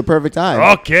 this is the perfect time.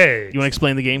 Okay. You want to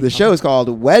explain the game? The show is called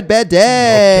Wed Bed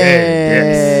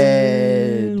Dead.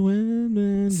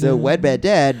 Okay, So Wed Bed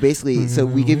Dead, basically, so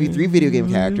we give you 3 video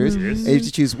game characters, and you have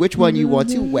to choose which one you want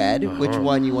to wed, which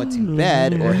one you want to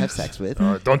bed or have sex with.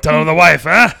 Don't tell the wife,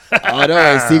 huh? Oh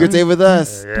no, secret stay with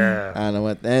us. Yeah. I don't know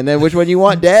what. And then which one you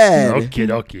want dead,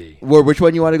 Okay. or which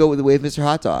one you want to go with Mr.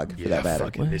 Hot Dog for Yeah, that matter.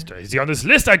 fucking mister. Is he on this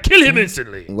list? I'd kill him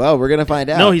instantly. Well, we're gonna find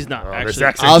out. No, he's not. Oh, actually. this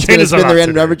accent I'll spin changes a the lot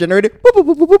random number today. generator. Boop,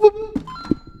 boop, boop, boop, boop, boop.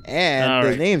 And All the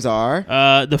right. names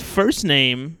are. The first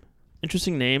name,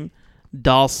 interesting name,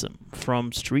 Dalsim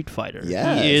from Street Fighter.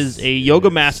 Yes. He is a yoga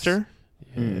master,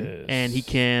 Yes. and he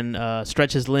can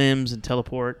stretch his limbs and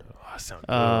teleport. Oh, sound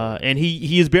good. And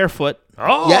he is barefoot,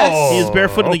 Oh, Yes. he is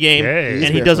barefoot in the game, okay. He is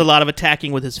and he does a barefoot. lot of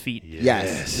attacking with his feet.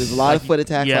 Yes. There's a lot of foot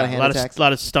attacks, a lot of hand attacks.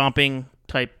 lot of stomping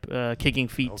type, kicking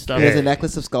feet stuff. He has a Okay.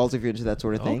 necklace of skulls if you're into that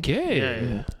sort of thing. Okay.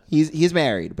 Yeah. He's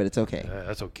married, but it's okay.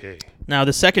 That's okay. Now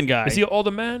the second guy, Is he an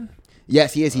older man?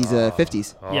 Yes, he is. He's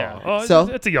 50s. Oh. Yeah. Oh, So-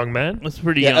 that's a young man. that's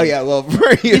pretty Yeah. young. Oh yeah. Well,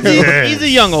 for you. He's a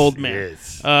young old man.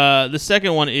 Yes. The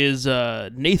second one is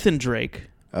Nathan Drake.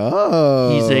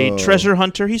 Oh. He's a treasure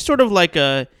hunter. He's sort of like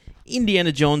a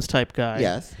Indiana Jones type guy.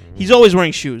 Yes. He's always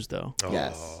wearing shoes though. Oh.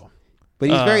 Yes. But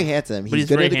he's very handsome. But he's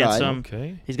good very at the gun. handsome.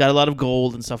 Okay. He's got a lot of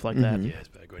gold and stuff like that. Mhm. Yes,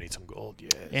 better go need some gold.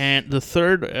 Yes. And the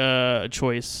third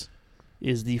choice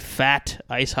is the fat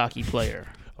ice hockey player.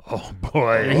 Oh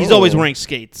boy. And he's always wearing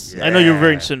skates. I know you're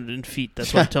very Yeah. interested in feet.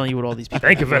 That's why I'm telling you what all these people.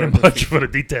 Thank you very much for the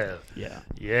detail. Yeah.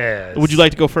 Yes. Would you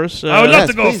like to go first? I would love Yes,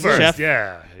 to go please, first. Chef.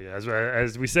 Yeah.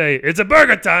 As we say, it's a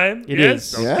burger time. It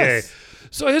yes? is. Okay. Yes.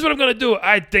 So here's what I'm gonna do.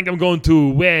 I think I'm going to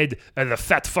wed the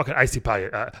fat fucking ice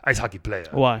hockey player.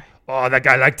 Why? Oh, that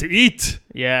guy like to eat.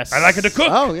 Yes. I like it to cook.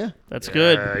 Oh yeah. That's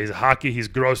good. He's a hockey. He's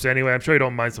gross anyway. I'm sure you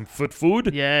don't mind some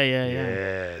food. Yeah.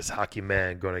 Yes, hockey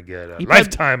man gonna get a He probably-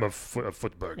 lifetime of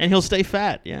foot burger. And he'll stay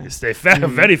fat. Yeah. Stay fat,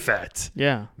 very fat.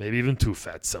 Yeah. Maybe even too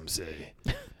fat. Some say,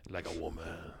 like a woman.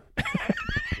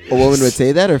 A woman would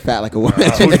say that, or fat like a woman.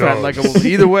 Who knows? Like a woman.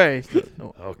 Either way.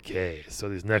 Okay, so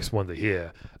these next ones are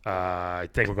here. I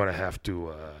think we're gonna have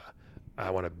to. I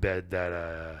want to bet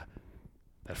that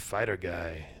fighter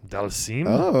guy, Dalsim.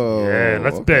 Oh, yeah,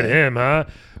 let's bet okay. him, huh?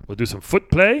 We'll do some foot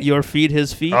play. Your feet,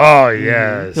 his feet. Oh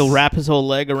yes. He'll wrap his whole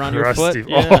leg around your Crusty. foot.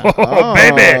 Yeah. Oh,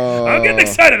 baby, I'm getting Oh.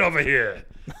 excited over here.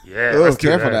 Yeah. Oh, let's do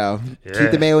careful that. now. Yeah.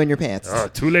 Keep the mayo in your pants. Oh,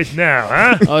 too late now,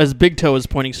 huh? Oh, his big toe is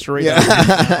pointing straight Yeah.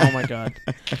 up. Oh my god.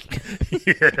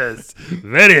 Yes,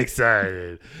 very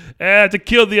excited. To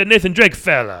kill the Nathan Drake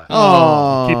fella.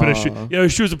 Oh. Keeping his shoes. You know,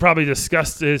 his shoes are probably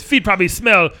disgusting. His feet probably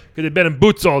smell because they've been in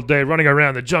boots all day running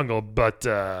around the jungle. But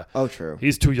Oh, true.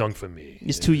 he's too young for me.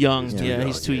 He's too young. He's too Yeah, young,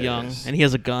 he's too young. yes. And he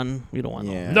has a gun. We don't want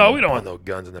Yeah. no. No, we don't want no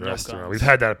guns in the No restaurant. guns. We've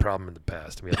had that problem in the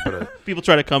past. We have to put a, People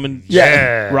try to come and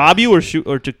yeah. rob you or shoot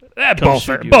or to come both,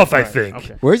 shoot you. both I Right, think.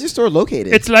 Okay. Where's your store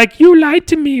located? It's like you lied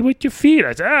to me with your feet.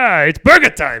 I said, it's burger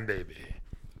time, baby.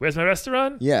 Where's my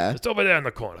restaurant? yeah. It's over there in the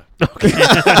corner.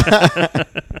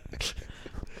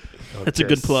 That's a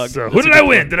good plug. So That's who a did good I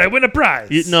win? plug. Did I win a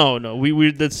prize? No.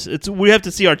 We have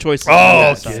to see our choices. Oh,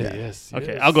 Yes, okay. yeah. Yes.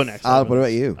 Okay, yes. I'll go next. What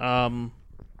about you?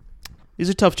 These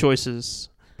are tough choices.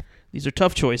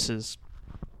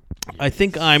 I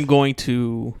think I'm going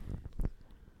to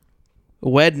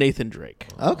wed Nathan Drake,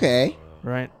 Okay.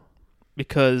 right?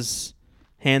 Because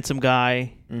handsome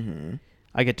guy. Mm-hmm.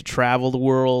 I get to travel the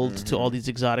world to all these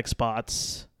exotic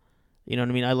spots. You know what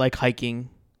I mean? I like hiking.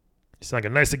 It's like a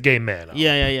nice gay man. huh?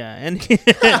 Yeah. And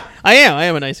I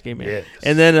am a nice gay man. Yes.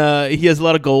 And then he has a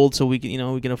lot of gold, so we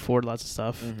can afford lots of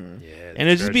stuff. Mm-hmm. Yeah, And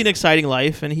it'll just be an treasure. exciting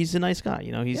life. And he's a nice guy.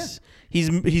 You know,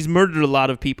 he's murdered a lot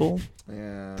of people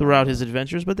Yeah. throughout his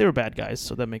adventures, but they were bad guys,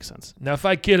 so that makes sense. Now, if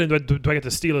I kill him, do I get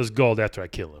to steal his gold after I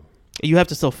kill him? You have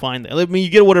to still find that. I mean, you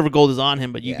get whatever gold is on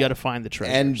him, but you Yeah. got to find the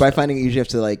treasure. And by finding it, you usually have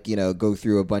to like go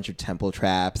through a bunch of temple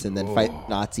traps and then fight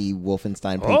Nazi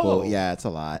Wolfenstein people. Oh. Yeah, it's a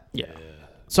lot. yeah.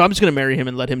 So I'm just gonna marry him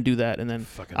and let him do that, and then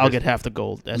Fucking I'll Mr. get half the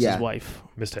gold as Yeah. his wife.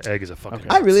 Mr. Egg is a fucking. Okay.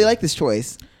 I really like this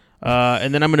choice.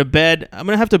 And then I'm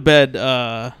gonna have to bed.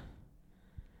 I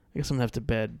guess I'm gonna have to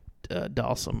bed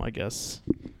Dalsum. I guess.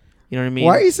 You know what I mean?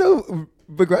 Why are you so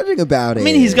begrudging about it? I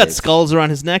mean, he's got skulls around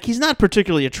his neck. He's not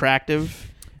particularly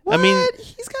attractive. What? I mean,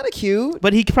 he's kind of cute.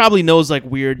 but he probably knows like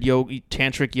weird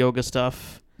tantric yoga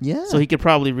stuff. Yeah. So he could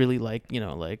probably really like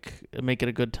make it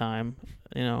a good time.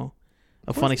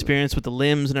 A fun experience with the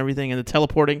limbs and everything and the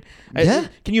teleporting. Yeah.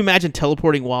 Can you imagine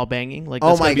teleporting while banging? Like, Oh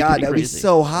that's my gotta be god, pretty that'd be crazy.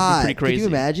 so That'd be hot. pretty Could you crazy.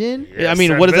 imagine? Yeah, I mean,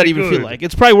 sound what does that very even good. feel like?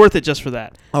 It's probably worth it just for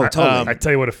that. Oh, totally. I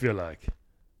tell you what it feel like.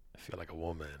 I feel like a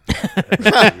woman.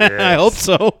 I hope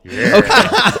so. Yeah. Okay.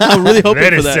 I'm really hoping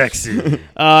Very for that. sexy.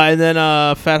 And then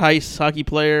fat ice hockey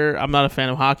player. I'm not a fan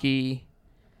of hockey,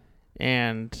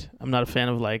 and I'm not a fan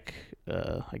of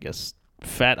I guess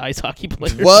fat ice hockey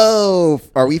players. Whoa,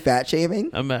 are we fat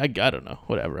shaming? I don't know.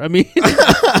 Whatever. I mean,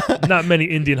 Not many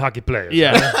Indian hockey players.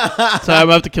 yeah. So I'm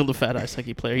gonna have to kill the fat ice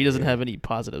hockey player. He doesn't have any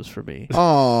positives for me.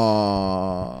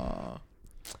 Aww.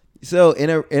 So in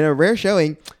a rare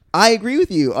showing, I agree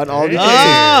with you on all the choices.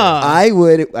 Ah. I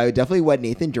would definitely want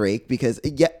Nathan Drake because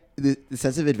the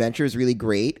sense of adventure is really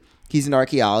great. He's an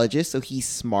archaeologist, so he's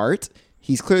smart.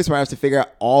 He's clearly smart enough to figure out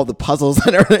all the puzzles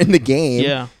that are in the game.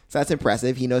 Yeah. So that's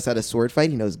impressive. He knows how to sword fight.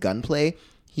 He knows gunplay.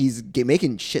 He's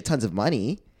making shit tons of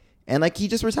money. And he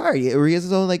just retired. Or he has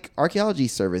his own archaeology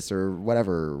service or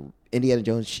whatever, Indiana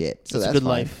Jones shit. So It's a that's good fine.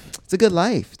 life. It's a good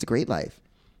life. It's a great life.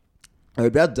 I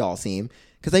would bet Dalsim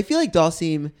because I feel like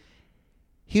Dalsim,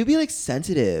 he would be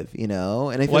sensitive, And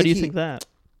I feel Why do you think that?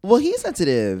 Well, he's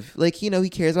sensitive. He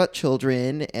cares about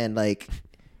children and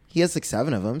he has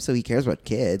 7 of them, so he cares about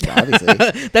kids, obviously.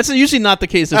 That's usually not the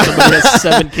case if somebody has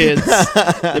 7 kids.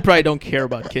 They probably don't care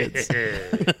about kids.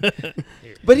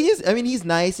 But he's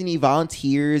nice and he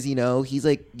volunteers, he's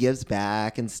gives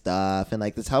back and stuff. And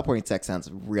the teleporting sex sounds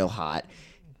real hot.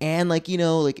 And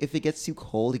if it gets too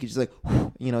cold, he could just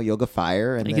yoga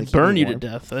fire and He then could burn be you to warm.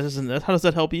 death. How does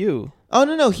that help you? Oh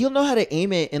no, he'll know how to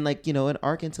aim it and an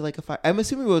arc into a fire. I'm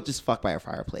assuming we'll just fuck by a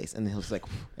fireplace and then he'll just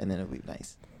and then it'll be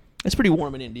nice. It's pretty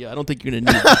warm in India. I don't think you're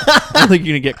gonna need. I don't think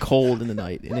you're gonna get cold in the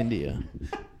night in India.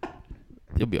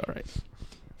 You'll be all right.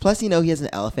 Plus, he has an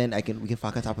elephant. We can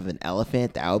fuck on top of an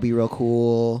elephant. That would be real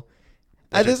cool.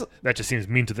 That just seems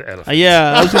mean to the elephant.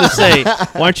 Yeah, I was gonna say,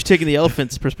 why aren't you taking the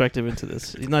elephant's perspective into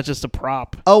this? He's not just a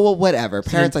prop. Oh well, whatever.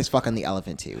 Parents fuck on the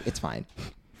elephant too. It's fine.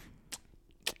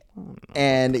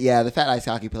 And yeah, the fat ice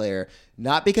hockey player.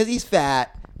 Not because he's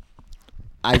fat.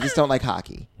 I just don't like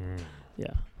hockey.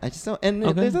 Yeah. I just don't. And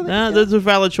Okay. there's other. Those are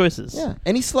valid choices. Yeah,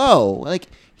 and he's slow.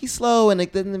 He's slow, and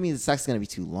doesn't mean the sex is gonna be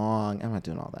too long. I'm not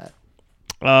doing all that.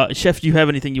 Chef, do you have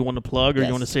anything you want to plug or Yes.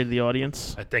 you want to say to the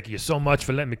audience? I thank you so much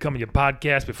for letting me come on your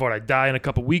podcast before I die in a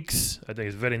couple weeks. I think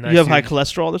it's very nice. You have of high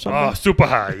cholesterol or something? Oh, super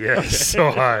high. Yeah,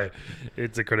 so high.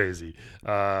 It's crazy.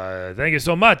 Thank you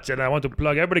so much. And I want to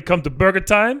plug everybody come to Burger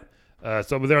Time.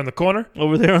 It's over there on the corner.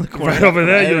 Over there on the corner. Right over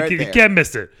there. Right You there. can't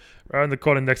miss it. Right on the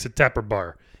corner next to Tapper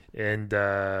Bar. And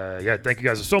thank you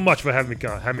guys so much for having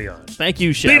me on. Thank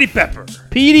you, Chef. Petey Pepper.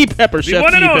 Petey Pepper, The Chef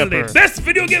one and Petey only Pepper. best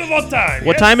video game of all time.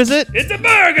 What yes? time is it? It's a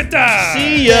Burger Time.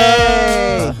 See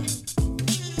ya!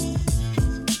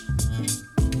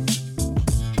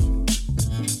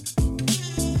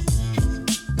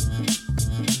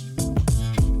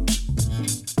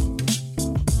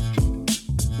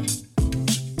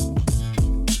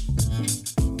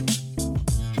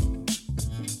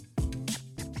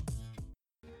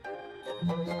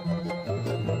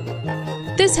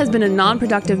 This has been a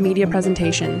non-productive media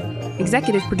presentation.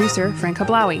 Executive producer Frank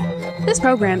Hablawi. This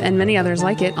program and many others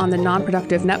like it on the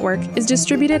Non-Productive Network is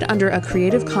distributed under a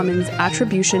Creative Commons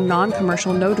Attribution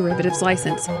Non-Commercial No Derivatives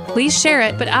license. Please share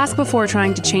it, but ask before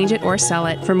trying to change it or sell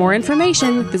it. For more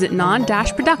information, visit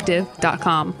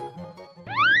non-productive.com.